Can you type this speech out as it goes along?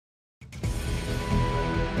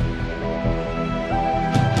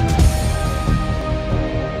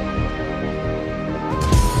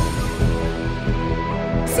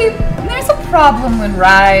problem when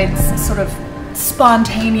rides sort of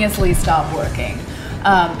spontaneously stop working.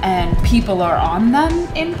 And people are on them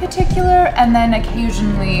in particular, and then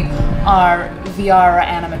occasionally our VR or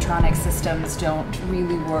animatronic systems don't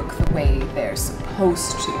really work the way they're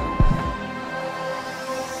supposed to.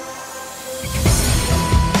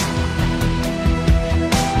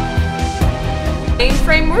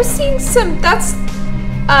 Mainframe, we're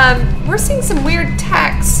seeing some weird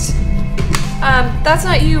text. That's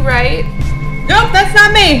not you, right? Nope, that's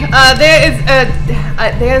not me.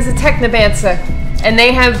 There's a Technomancer, and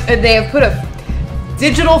they have put a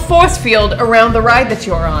digital force field around the ride that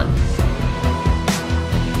you're on.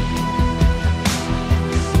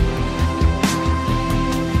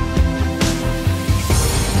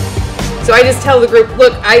 So I just tell the group,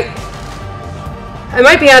 look, I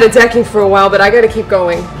might be out of decking for a while, but I gotta keep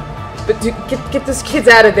going. But get those kids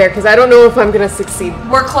out of there, because I don't know if I'm gonna succeed.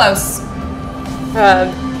 We're close.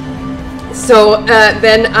 So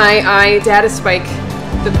then I data spike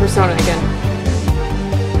the persona again.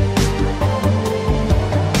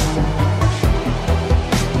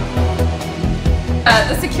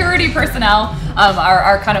 The security personnel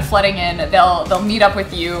are kind of flooding in. They'll meet up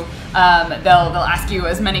with you. They'll ask you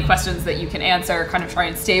as many questions that you can answer, kind of try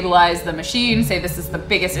and stabilize the machine, say this is the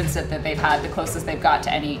biggest incident that they've had, the closest they've got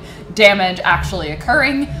to any damage actually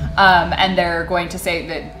occurring, and they're going to say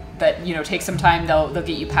that you know, take some time, they'll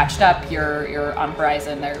get you patched up, you're on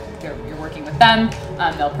Horizon, you're working with them,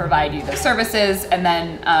 they'll provide you those services, and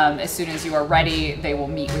then as soon as you are ready, they will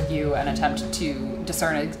meet with you and attempt to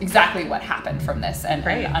discern exactly what happened from this and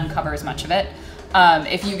uncover as much of it.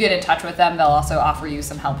 If you get in touch with them, they'll also offer you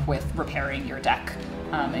some help with repairing your deck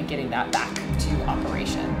and getting that back to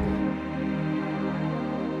operation.